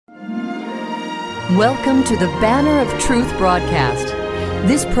Welcome to the Banner of Truth broadcast.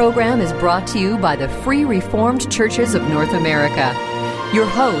 This program is brought to you by the Free Reformed Churches of North America. Your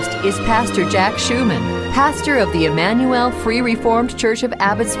host is Pastor Jack Schumann, pastor of the Emmanuel Free Reformed Church of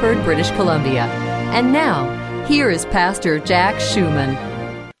Abbotsford, British Columbia. And now, here is Pastor Jack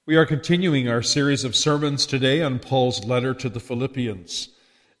Schumann. We are continuing our series of sermons today on Paul's letter to the Philippians.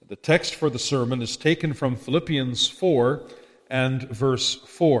 The text for the sermon is taken from Philippians 4 and verse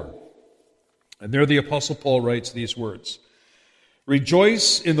 4. And there the Apostle Paul writes these words,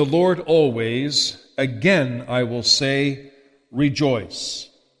 "Rejoice in the Lord always. Again I will say, rejoice."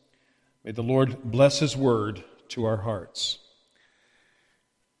 May the Lord bless His word to our hearts.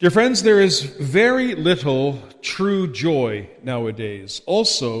 Dear friends, there is very little true joy nowadays,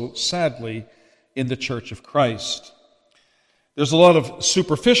 also, sadly, in the Church of Christ. There's a lot of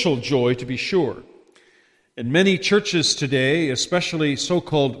superficial joy, to be sure. In many churches today, especially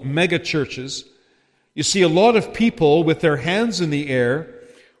so-called mega-churches, you see a lot of people with their hands in the air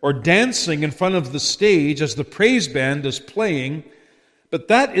or dancing in front of the stage as the praise band is playing, but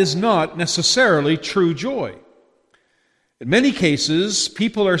that is not necessarily true joy. In many cases,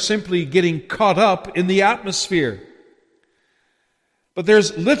 people are simply getting caught up in the atmosphere. But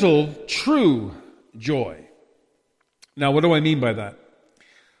there's little true joy. Now, what do I mean by that?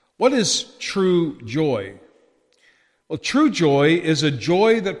 What is true joy? Well, true joy is a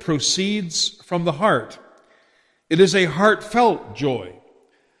joy that proceeds from the heart. It is a heartfelt joy.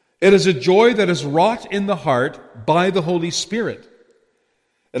 It is a joy that is wrought in the heart by the Holy Spirit.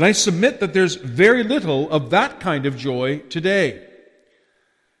 And I submit that there's very little of that kind of joy today.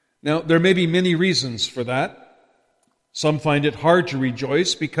 Now, there may be many reasons for that. Some find it hard to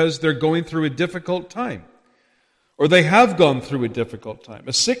rejoice because they're going through a difficult time. Or they have gone through a difficult time,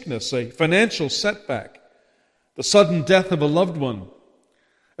 a sickness, a financial setback, the sudden death of a loved one.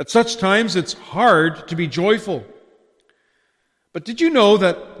 At such times, it's hard to be joyful. But did you know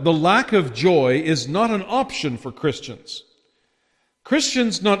that the lack of joy is not an option for Christians?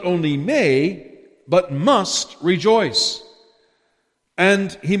 Christians not only may, but must rejoice.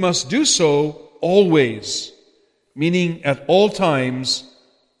 And he must do so always, meaning at all times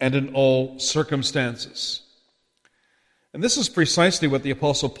and in all circumstances. And this is precisely what the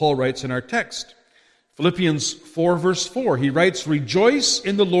Apostle Paul writes in our text. Philippians 4 verse 4, he writes, "Rejoice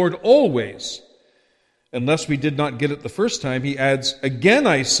in the Lord always." Unless we did not get it the first time, he adds, "Again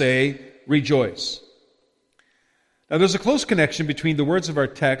I say, rejoice." Now there's a close connection between the words of our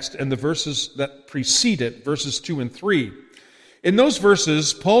text and the verses that precede it, verses 2 and 3. In those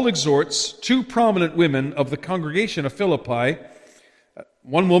verses, Paul exhorts two prominent women of the congregation of Philippi,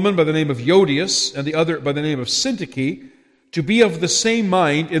 one woman by the name of Euodias and the other by the name of Syntyche, to be of the same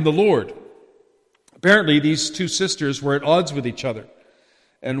mind in the Lord. Apparently, these two sisters were at odds with each other.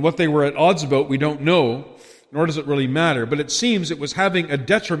 And what they were at odds about, we don't know, nor does it really matter. But it seems it was having a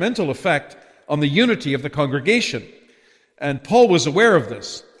detrimental effect on the unity of the congregation. And Paul was aware of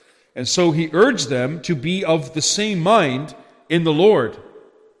this. And so he urged them to be of the same mind in the Lord.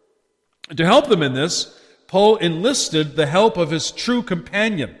 And to help them in this, Paul enlisted the help of his true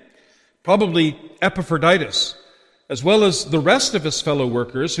companion, probably Epaphroditus, as well as the rest of his fellow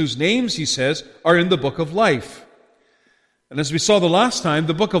workers, whose names, he says, are in the book of life. And as we saw the last time,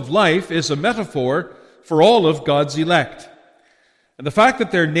 the book of life is a metaphor for all of God's elect. And the fact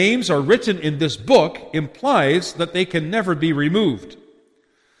that their names are written in this book implies that they can never be removed.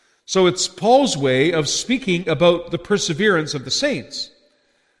 So it's Paul's way of speaking about the perseverance of the saints.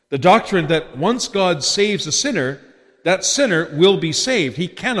 The doctrine that once God saves a sinner, that sinner will be saved. He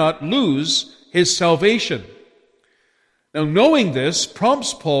cannot lose his salvation. Now, knowing this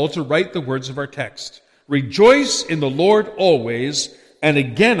prompts Paul to write the words of our text. "Rejoice in the Lord always, and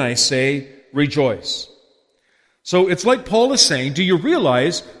again I say, rejoice." So it's like Paul is saying, do you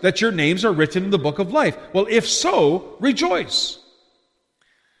realize that your names are written in the book of life? Well, if so, rejoice.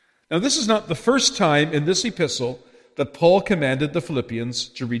 Now, this is not the first time in this epistle that Paul commanded the Philippians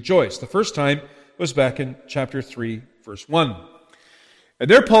to rejoice. The first time was back in chapter 3, verse 1. And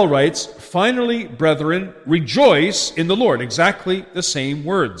there Paul writes, "Finally, brethren, rejoice in the Lord." Exactly the same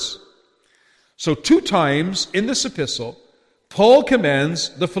words. So 2 times in this epistle, Paul commands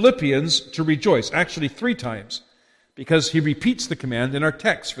the Philippians to rejoice. Actually 3 times, because he repeats the command in our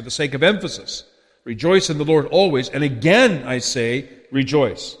text for the sake of emphasis. Rejoice in the Lord always, and again I say,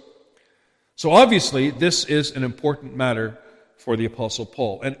 rejoice. So obviously, this is an important matter for the Apostle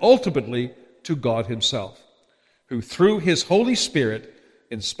Paul, and ultimately to God himself, who through his Holy Spirit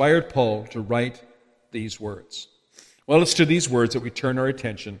inspired Paul to write these words. Well, it's to these words that we turn our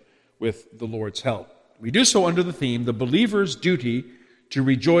attention with the Lord's help. We do so under the theme, the believer's duty to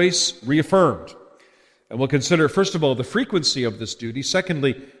rejoice reaffirmed. And we'll consider, first of all, the frequency of this duty,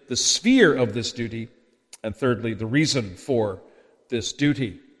 secondly, the sphere of this duty, and thirdly, the reason for this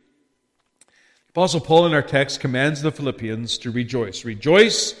duty. Apostle Paul in our text commands the Philippians to rejoice.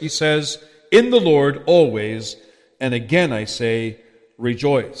 Rejoice, he says, in the Lord always, and again I say,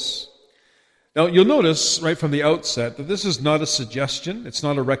 rejoice. Now, you'll notice right from the outset that this is not a suggestion, it's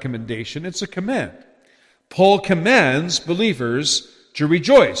not a recommendation, it's a command. Paul commands believers to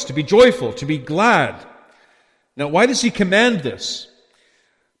rejoice, to be joyful, to be glad. Now, why does he command this?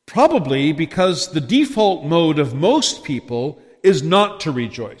 Probably because the default mode of most people is not to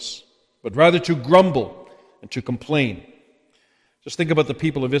rejoice, but rather to grumble and to complain. Just think about the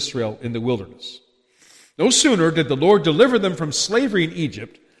people of Israel in the wilderness. No sooner did the Lord deliver them from slavery in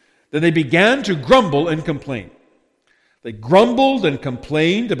Egypt than they began to grumble and complain. They grumbled and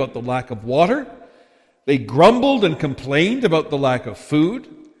complained about the lack of water. They grumbled and complained about the lack of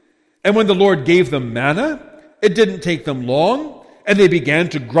food. And when the Lord gave them manna, it didn't take them long, and they began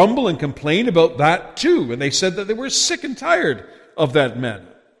to grumble and complain about that too. And they said that they were sick and tired of that manna.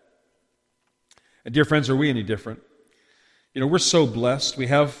 And dear friends, are we any different? You know, we're so blessed. We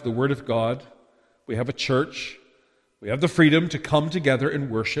have the Word of God. We have a church. We have the freedom to come together and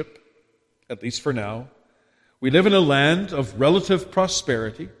worship, at least for now. We live in a land of relative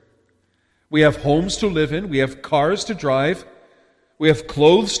prosperity. We have homes to live in. We have cars to drive. We have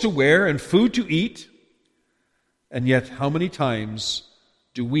clothes to wear and food to eat. And yet, how many times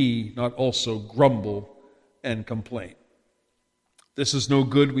do we not also grumble and complain? This is no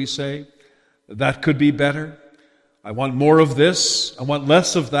good, we say. That could be better. I want more of this. I want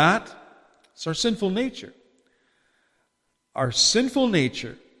less of that. It's our sinful nature. Our sinful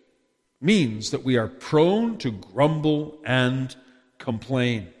nature means that we are prone to grumble and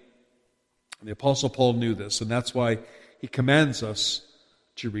complain. And the Apostle Paul knew this, and that's why he commands us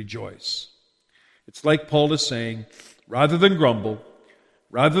to rejoice. It's like Paul is saying, rather than grumble,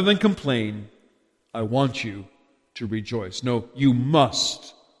 rather than complain, I want you to rejoice. No, you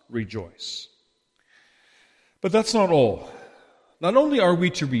must rejoice. But that's not all. Not only are we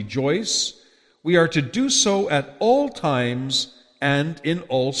to rejoice, we are to do so at all times and in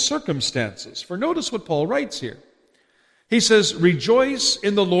all circumstances. For notice what Paul writes here. He says, rejoice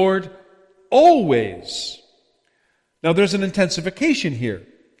in the Lord always. Now there's an intensification here.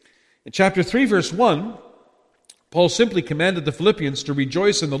 In chapter 3, verse 1, Paul simply commanded the Philippians to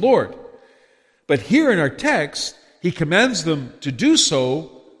rejoice in the Lord. But here in our text, he commands them to do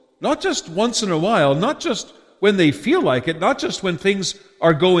so not just once in a while, not just when they feel like it, not just when things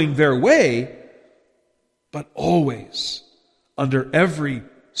are going their way, but always, under every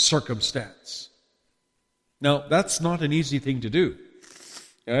circumstance. Now, that's not an easy thing to do.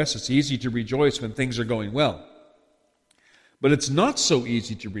 Yes, it's easy to rejoice when things are going well. But it's not so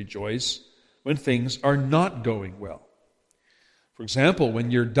easy to rejoice when things are not going well. For example, when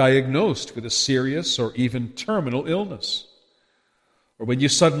you're diagnosed with a serious or even terminal illness, or when you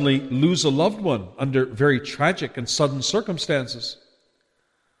suddenly lose a loved one under very tragic and sudden circumstances,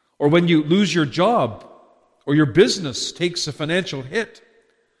 or when you lose your job, or your business takes a financial hit,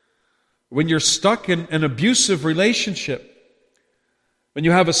 when you're stuck in an abusive relationship, when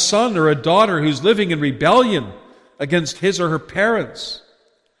you have a son or a daughter who's living in rebellion against his or her parents.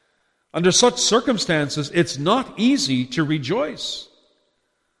 Under such circumstances, it's not easy to rejoice,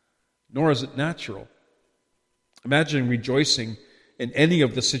 nor is it natural. Imagine rejoicing in any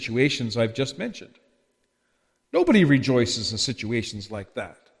of the situations I've just mentioned. Nobody rejoices in situations like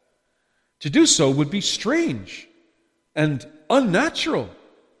that. To do so would be strange and unnatural.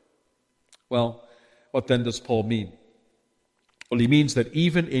 Well, what then does Paul mean? Well, he means that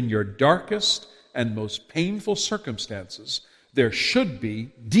even in your darkest and most painful circumstances, there should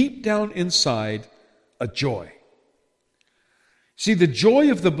be, deep down inside, a joy. See, the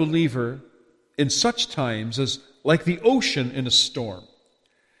joy of the believer in such times is like the ocean in a storm.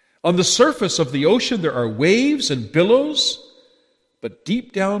 On the surface of the ocean, there are waves and billows, but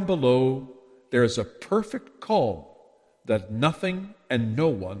deep down below, there is a perfect calm that nothing and no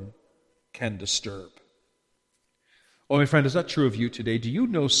one can disturb. Oh, my friend, is that true of you today? Do you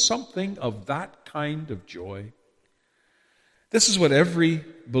know something of that kind of joy? This is what every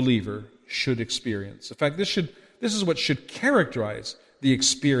believer should experience. In fact, this is what should characterize the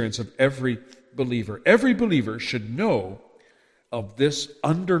experience of every believer. Every believer should know of this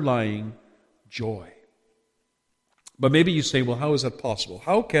underlying joy. But maybe you say, well, how is that possible?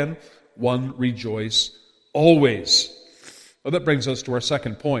 How can one rejoice always? Well, that brings us to our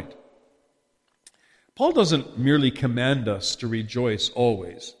second point. Paul doesn't merely command us to rejoice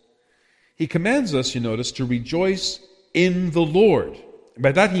always. He commands us, you notice, to rejoice in the Lord. And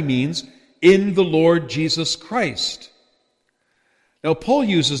by that he means in the Lord Jesus Christ. Now, Paul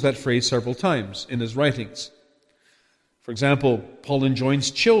uses that phrase several times in his writings. For example, Paul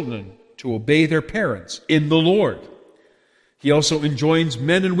enjoins children to obey their parents in the Lord. He also enjoins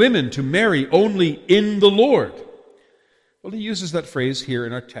men and women to marry only in the Lord. Well, he uses that phrase here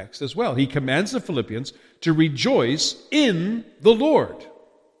in our text as well. He commands the Philippians to rejoice in the Lord.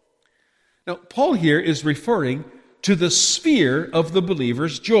 Now, Paul here is referring to the sphere of the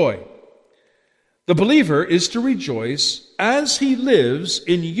believer's joy. The believer is to rejoice as he lives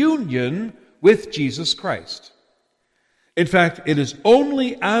in union with Jesus Christ. In fact, it is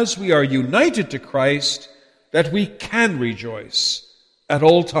only as we are united to Christ that we can rejoice at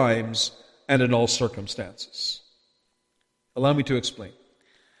all times and in all circumstances. Allow me to explain.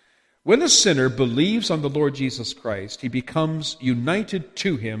 When a sinner believes on the Lord Jesus Christ, he becomes united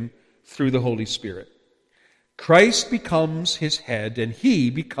to him through the Holy Spirit. Christ becomes his head, and he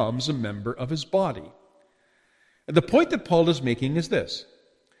becomes a member of his body. And the point that Paul is making is this: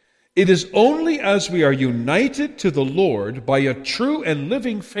 it is only as we are united to the Lord by a true and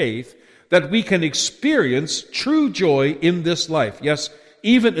living faith that we can experience true joy in this life. Yes,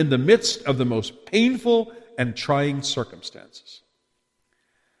 even in the midst of the most painful and trying circumstances.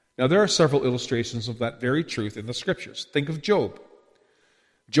 Now, there are several illustrations of that very truth in the Scriptures. Think of Job.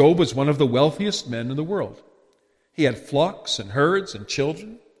 Job was one of the wealthiest men in the world. He had flocks and herds and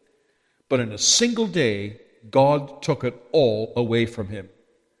children, but in a single day, God took it all away from him.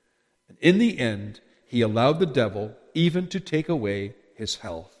 And in the end, he allowed the devil even to take away his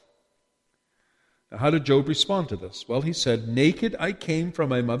health. Now, how did Job respond to this? Well, he said, "Naked I came from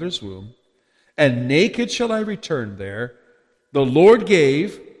my mother's womb, and naked shall I return there. The Lord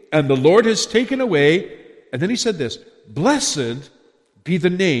gave, and the Lord has taken away." And then he said this, "Blessed be the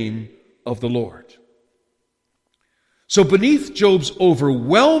name of the Lord." So beneath Job's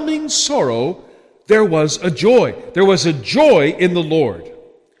overwhelming sorrow, there was a joy. There was a joy in the Lord.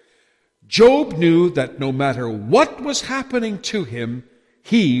 Job knew that no matter what was happening to him,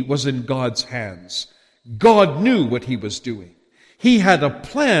 he was in God's hands. God knew what he was doing. He had a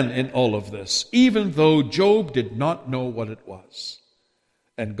plan in all of this, even though Job did not know what it was.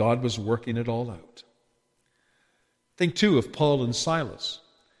 And God was working it all out. Think, too, of Paul and Silas.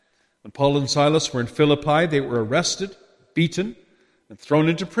 When Paul and Silas were in Philippi, they were arrested, beaten, and thrown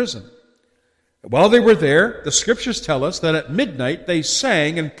into prison. And while they were there, the Scriptures tell us that at midnight they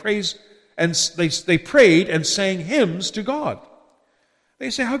sang and praised, and they prayed and sang hymns to God.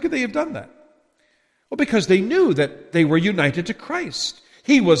 They say, how could they have done that? Well, because they knew that they were united to Christ.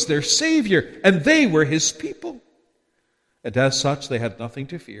 He was their Savior, and they were His people. And as such, they had nothing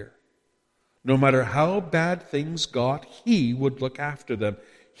to fear. No matter how bad things got, He would look after them.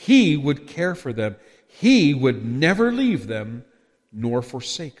 He would care for them. He would never leave them nor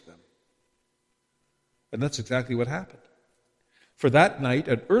forsake them. And that's exactly what happened. For that night,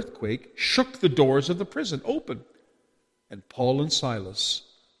 an earthquake shook the doors of the prison open, and Paul and Silas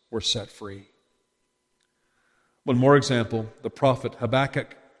were set free. One more example, the prophet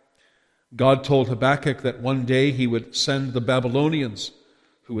Habakkuk. God told Habakkuk that one day he would send the Babylonians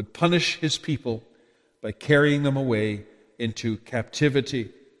who would punish his people by carrying them away into captivity.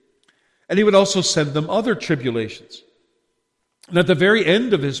 And he would also send them other tribulations. And at the very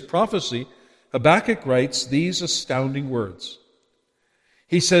end of his prophecy, Habakkuk writes these astounding words.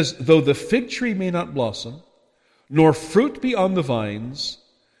 He says, "Though the fig tree may not blossom, nor fruit be on the vines,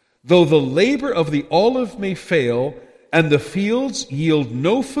 though the labor of the olive may fail, and the fields yield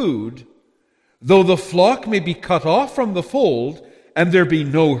no food, though the flock may be cut off from the fold, and there be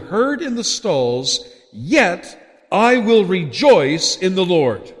no herd in the stalls, yet I will rejoice in the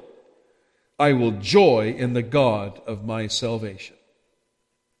Lord. I will joy in the God of my salvation."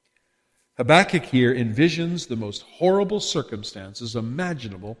 Habakkuk here envisions the most horrible circumstances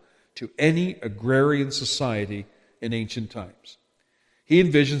imaginable to any agrarian society in ancient times. He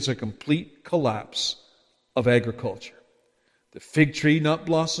envisions a complete collapse of agriculture. The fig tree not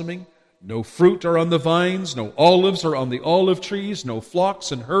blossoming, no fruit are on the vines, no olives are on the olive trees, no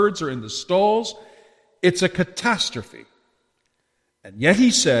flocks and herds are in the stalls. It's a catastrophe. And yet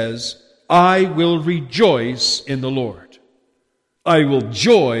he says, "I will rejoice in the Lord. I will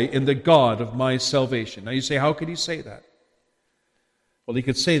joy in the God of my salvation." Now you say, how could he say that? Well, he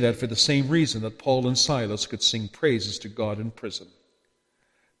could say that for the same reason that Paul and Silas could sing praises to God in prison.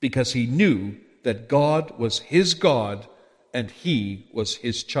 Because he knew that God was his God and he was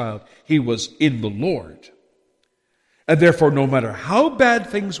his child. He was in the Lord. And therefore, no matter how bad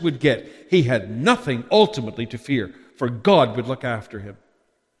things would get, he had nothing ultimately to fear, for God would look after him.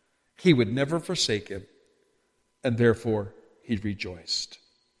 He would never forsake him, and therefore he rejoiced.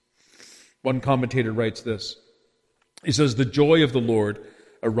 One commentator writes this. He says, "The joy of the Lord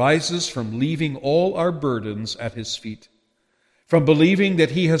arises from leaving all our burdens at His feet, from believing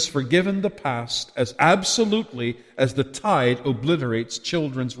that He has forgiven the past as absolutely as the tide obliterates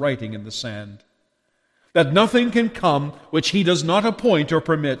children's writing in the sand, that nothing can come which He does not appoint or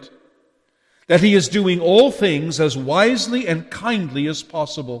permit, that He is doing all things as wisely and kindly as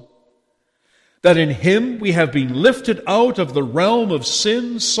possible, that in Him we have been lifted out of the realm of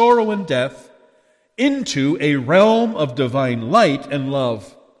sin, sorrow, and death into a realm of divine light and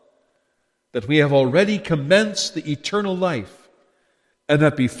love, that we have already commenced the eternal life, and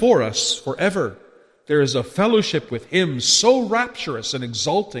that before us forever there is a fellowship with Him so rapturous and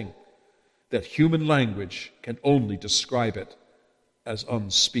exalting that human language can only describe it as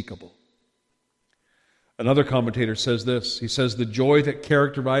unspeakable." Another commentator says this. He says, "The joy that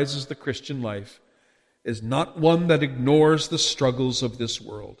characterizes the Christian life is not one that ignores the struggles of this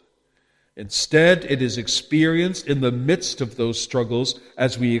world. Instead, it is experienced in the midst of those struggles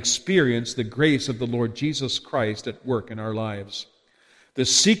as we experience the grace of the Lord Jesus Christ at work in our lives. The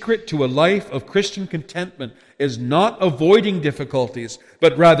secret to a life of Christian contentment is not avoiding difficulties,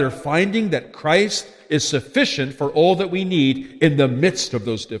 but rather finding that Christ is sufficient for all that we need in the midst of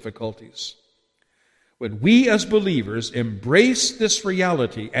those difficulties. When we as believers embrace this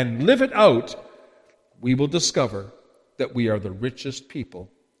reality and live it out, we will discover that we are the richest people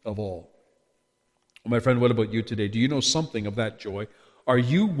of all." Well, my friend, what about you today? Do you know something of that joy? Are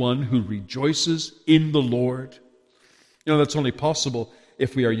you one who rejoices in the Lord? You know, that's only possible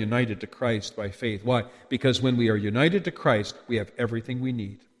if we are united to Christ by faith. Why? Because when we are united to Christ, we have everything we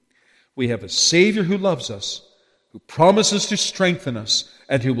need. We have a Savior who loves us, who promises to strengthen us,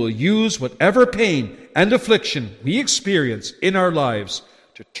 and who will use whatever pain and affliction we experience in our lives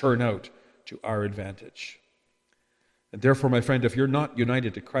to turn out to our advantage. And therefore, my friend, if you're not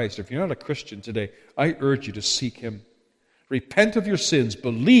united to Christ, if you're not a Christian today, I urge you to seek Him. Repent of your sins,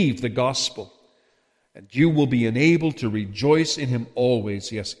 believe the gospel, and you will be enabled to rejoice in Him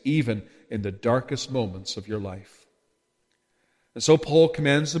always, yes, even in the darkest moments of your life. And so Paul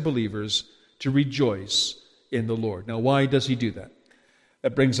commands the believers to rejoice in the Lord. Now, why does he do that?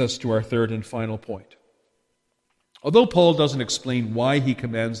 That brings us to our third and final point. Although Paul doesn't explain why he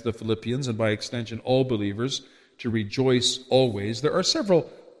commands the Philippians, and by extension all believers, to rejoice always, there are several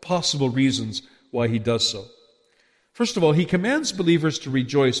possible reasons why he does so. First of all, he commands believers to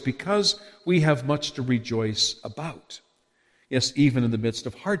rejoice because we have much to rejoice about. Yes, even in the midst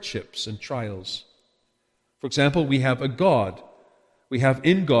of hardships and trials. For example, we have in God,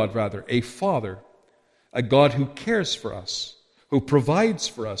 a Father, a God who cares for us, who provides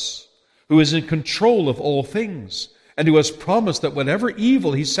for us, who is in control of all things, and who has promised that whatever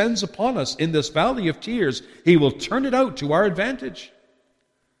evil He sends upon us in this valley of tears, He will turn it out to our advantage.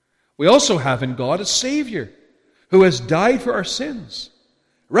 We also have in God a Savior who has died for our sins,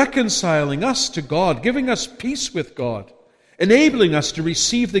 reconciling us to God, giving us peace with God, enabling us to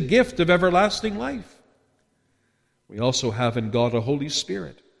receive the gift of everlasting life. We also have in God a Holy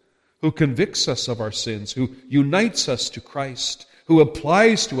Spirit who convicts us of our sins, who unites us to Christ, who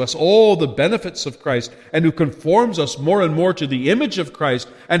applies to us all the benefits of Christ, and who conforms us more and more to the image of Christ,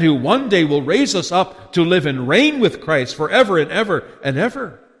 and who one day will raise us up to live and reign with Christ forever and ever and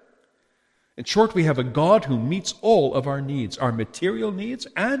ever. In short, we have a God who meets all of our needs, our material needs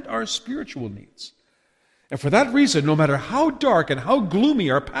and our spiritual needs. And for that reason, no matter how dark and how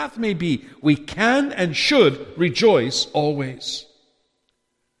gloomy our path may be, we can and should rejoice always.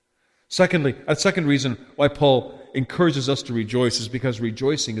 Secondly, a second reason why Paul encourages us to rejoice is because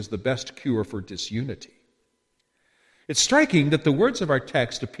rejoicing is the best cure for disunity. It's striking that the words of our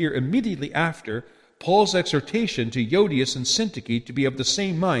text appear immediately after Paul's exhortation to Euodias and Syntyche to be of the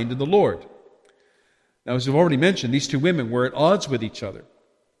same mind in the Lord. Now, as we've already mentioned, these two women were at odds with each other.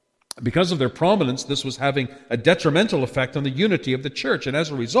 Because of their prominence, this was having a detrimental effect on the unity of the church, and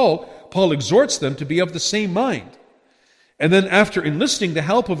as a result, Paul exhorts them to be of the same mind. And then after enlisting the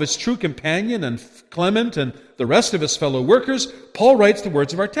help of his true companion and Clement and the rest of his fellow workers, Paul writes the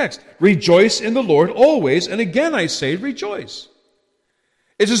words of our text, "Rejoice in the Lord always, and again I say rejoice."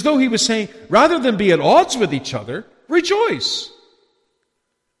 It's as though he was saying, rather than be at odds with each other, rejoice.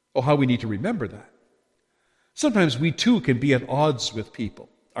 Oh, how we need to remember that. Sometimes we too can be at odds with people,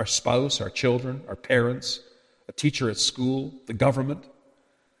 our spouse, our children, our parents, a teacher at school, the government.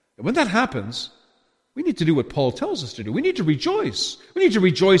 And when that happens, we need to do what Paul tells us to do. We need to rejoice. We need to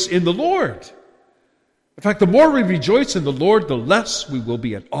rejoice in the Lord. In fact, the more we rejoice in the Lord, the less we will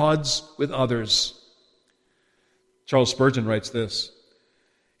be at odds with others. Charles Spurgeon writes this.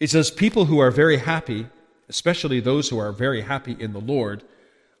 He says, "People who are very happy, especially those who are very happy in the Lord,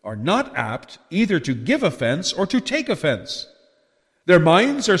 are not apt either to give offense or to take offense. Their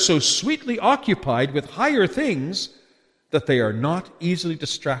minds are so sweetly occupied with higher things that they are not easily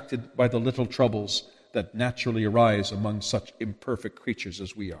distracted by the little troubles that naturally arise among such imperfect creatures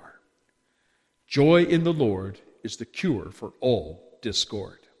as we are. Joy in the Lord is the cure for all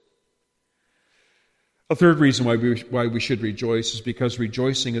discord. A third reason why we should rejoice is because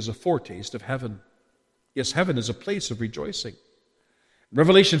rejoicing is a foretaste of heaven. Yes, heaven is a place of rejoicing. In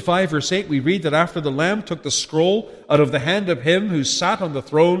Revelation 5, verse 8, we read that after the Lamb took the scroll out of the hand of him who sat on the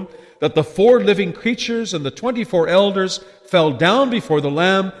throne, that the 4 living creatures and the 24 elders fell down before the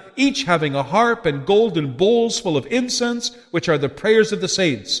Lamb, each having a harp and golden bowls full of incense, which are the prayers of the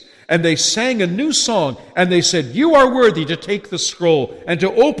saints. And they sang a new song, and they said, "You are worthy to take the scroll and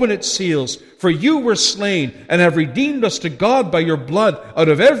to open its seals, for you were slain and have redeemed us to God by your blood out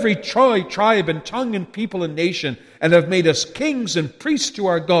of every tribe and tongue and people and nation, and have made us kings and priests to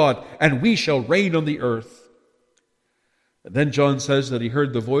our God, and we shall reign on the earth." And then John says that he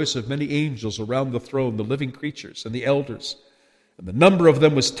heard the voice of many angels around the throne, the living creatures and the elders. And the number of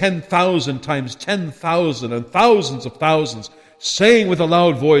them was 10,000 times 10,000 and thousands of thousands, saying with a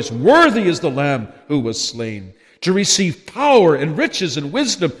loud voice, "Worthy is the Lamb who was slain, to receive power and riches and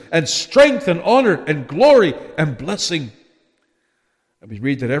wisdom and strength and honor and glory and blessing." And we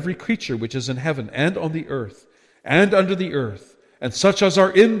read that every creature which is in heaven and on the earth and under the earth, and such as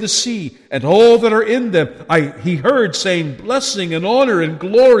are in the sea, and all that are in them, he heard saying, "Blessing and honor and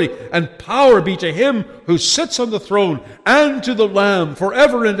glory and power be to him who sits on the throne and to the Lamb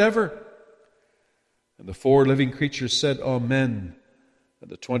forever and ever." And the 4 living creatures said, "Amen." And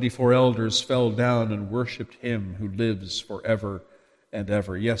the 24 elders fell down and worshipped him who lives forever and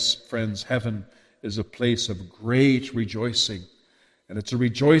ever. Yes, friends, heaven is a place of great rejoicing. And it's a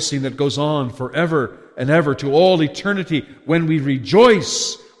rejoicing that goes on forever and ever to all eternity. When we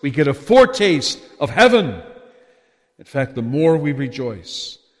rejoice, we get a foretaste of heaven. In fact, the more we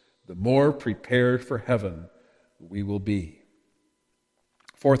rejoice, the more prepared for heaven we will be.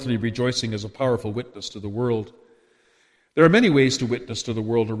 Fourthly, rejoicing is a powerful witness to the world. There are many ways to witness to the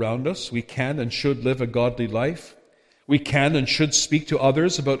world around us. We can and should live a godly life. We can and should speak to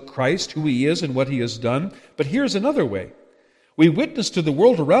others about Christ, who he is and what he has done. But here's another way. We witness to the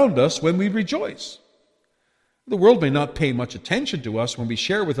world around us when we rejoice. The world may not pay much attention to us when we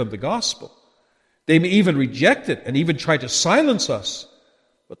share with them the gospel. They may even reject it and even try to silence us.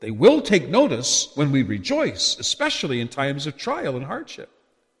 But they will take notice when we rejoice, especially in times of trial and hardship.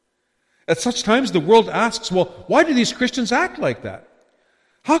 At such times, the world asks, well, why do these Christians act like that?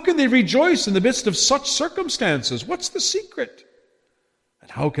 How can they rejoice in the midst of such circumstances? What's the secret?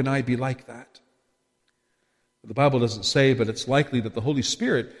 And how can I be like that? The Bible doesn't say, but it's likely that the Holy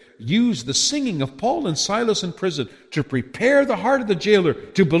Spirit used the singing of Paul and Silas in prison to prepare the heart of the jailer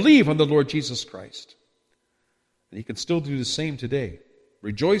to believe on the Lord Jesus Christ. And he can still do the same today.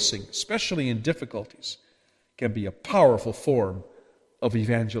 Rejoicing, especially in difficulties, can be a powerful form of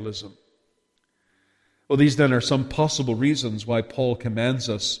evangelism. Well, these then are some possible reasons why Paul commands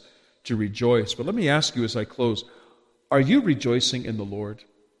us to rejoice. But let me ask you as I close, are you rejoicing in the Lord?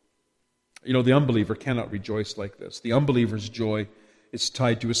 You know, the unbeliever cannot rejoice like this. The unbeliever's joy is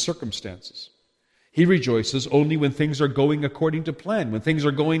tied to his circumstances. He rejoices only when things are going according to plan, when things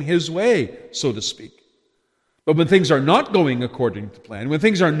are going his way, so to speak. But when things are not going according to plan, when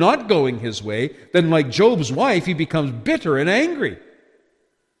things are not going his way, then like Job's wife, he becomes bitter and angry.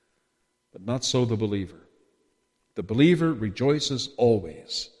 But not so the believer. The believer rejoices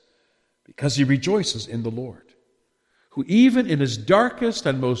always because he rejoices in the Lord, who even in his darkest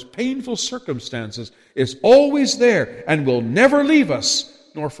and most painful circumstances is always there and will never leave us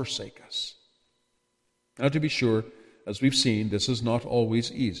nor forsake us. Now, to be sure, as we've seen, this is not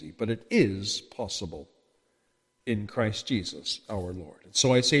always easy, but it is possible in Christ Jesus our Lord. And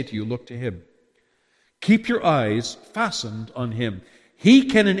so I say to you, look to him. Keep your eyes fastened on him. He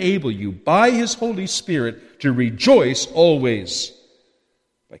can enable you by his Holy Spirit to rejoice always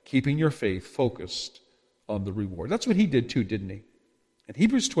by keeping your faith focused on the reward. That's what he did too, didn't he? In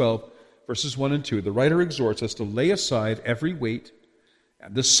Hebrews 12, verses 1 and 2, the writer exhorts us to lay aside every weight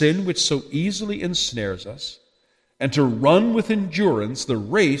and the sin which so easily ensnares us, and to run with endurance the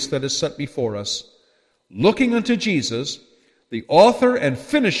race that is set before us, looking unto Jesus, the author and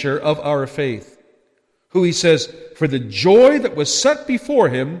finisher of our faith, who, he says, for the joy that was set before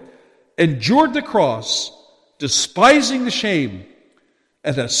him, endured the cross, despising the shame,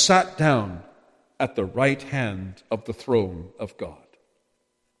 and has sat down at the right hand of the throne of God.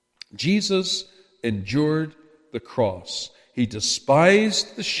 Jesus endured the cross. He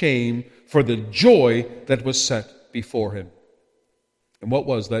despised the shame for the joy that was set before him. And what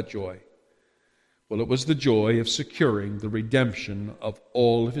was that joy? Well, it was the joy of securing the redemption of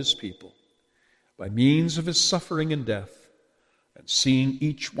all of his people by means of his suffering and death, and seeing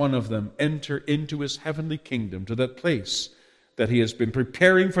each one of them enter into his heavenly kingdom, to that place that he has been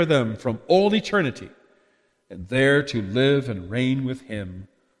preparing for them from all eternity, and there to live and reign with him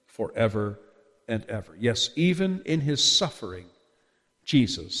forever and ever. Yes, even in his suffering,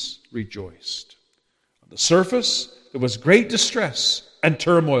 Jesus rejoiced. On the surface, there was great distress and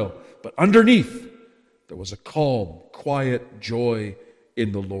turmoil, but underneath, there was a calm, quiet joy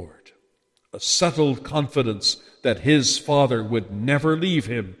in the Lord, a settled confidence that his Father would never leave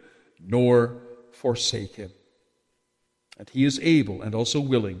him nor forsake him. And he is able and also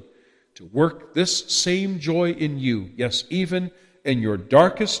willing to work this same joy in you, yes, even in your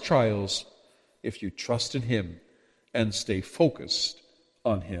darkest trials, if you trust in him and stay focused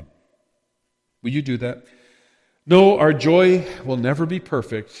on him. Will you do that? No, our joy will never be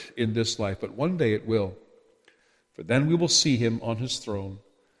perfect in this life, but one day it will. For then we will see him on his throne,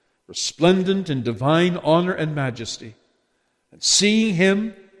 resplendent in divine honor and majesty. And seeing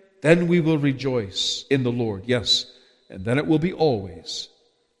him, then we will rejoice in the Lord. Yes, and then it will be always,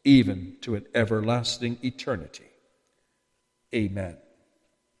 even to an everlasting eternity. Amen.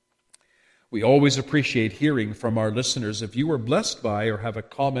 We always appreciate hearing from our listeners. If you were blessed by or have a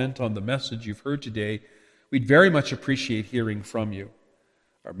comment on the message you've heard today, we'd very much appreciate hearing from you.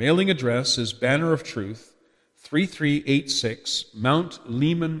 Our mailing address is Banner of Truth, 3386 Mount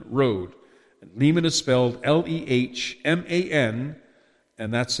Lehman Road. And Lehman is spelled Lehman,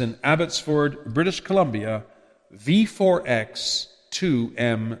 and that's in Abbotsford, British Columbia, V4X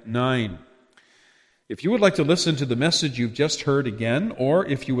 2M9. If you would like to listen to the message you've just heard again, or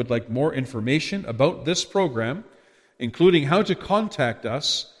if you would like more information about this program, including how to contact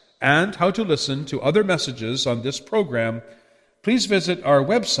us and how to listen to other messages on this program, please visit our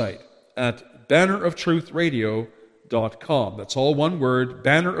website at banneroftruthradio.com. That's all one word,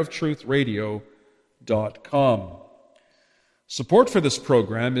 banneroftruthradio.com. Support for this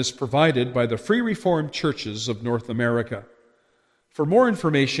program is provided by the Free Reformed Churches of North America. For more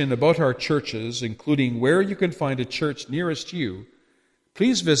information about our churches, including where you can find a church nearest you,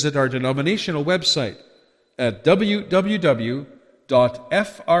 please visit our denominational website at www.frcna.org.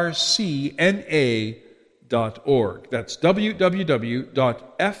 That's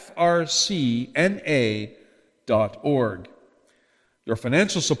www.frcna.org. Your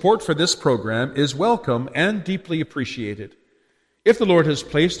financial support for this program is welcome and deeply appreciated. If the Lord has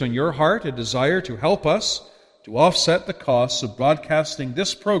placed on your heart a desire to help us to offset the costs of broadcasting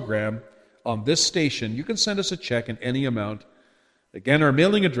this program on this station, you can send us a check in any amount. Again, our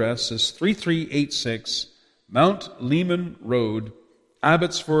mailing address is 3386 Mount Lehman Road,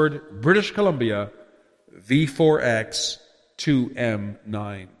 Abbotsford, British Columbia, V4X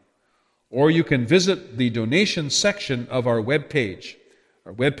 2M9. Or you can visit the donation section of our webpage.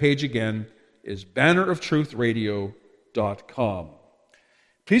 Our webpage again is banneroftruthradio.com.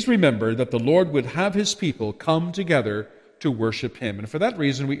 Please remember that the Lord would have his people come together to worship him. And for that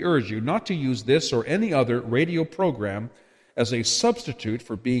reason, we urge you not to use this or any other radio program as a substitute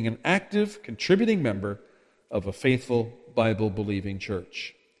for being an active, contributing member of a faithful, Bible-believing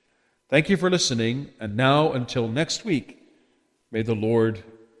church. Thank you for listening, and now until next week, may the Lord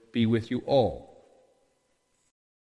be with you all.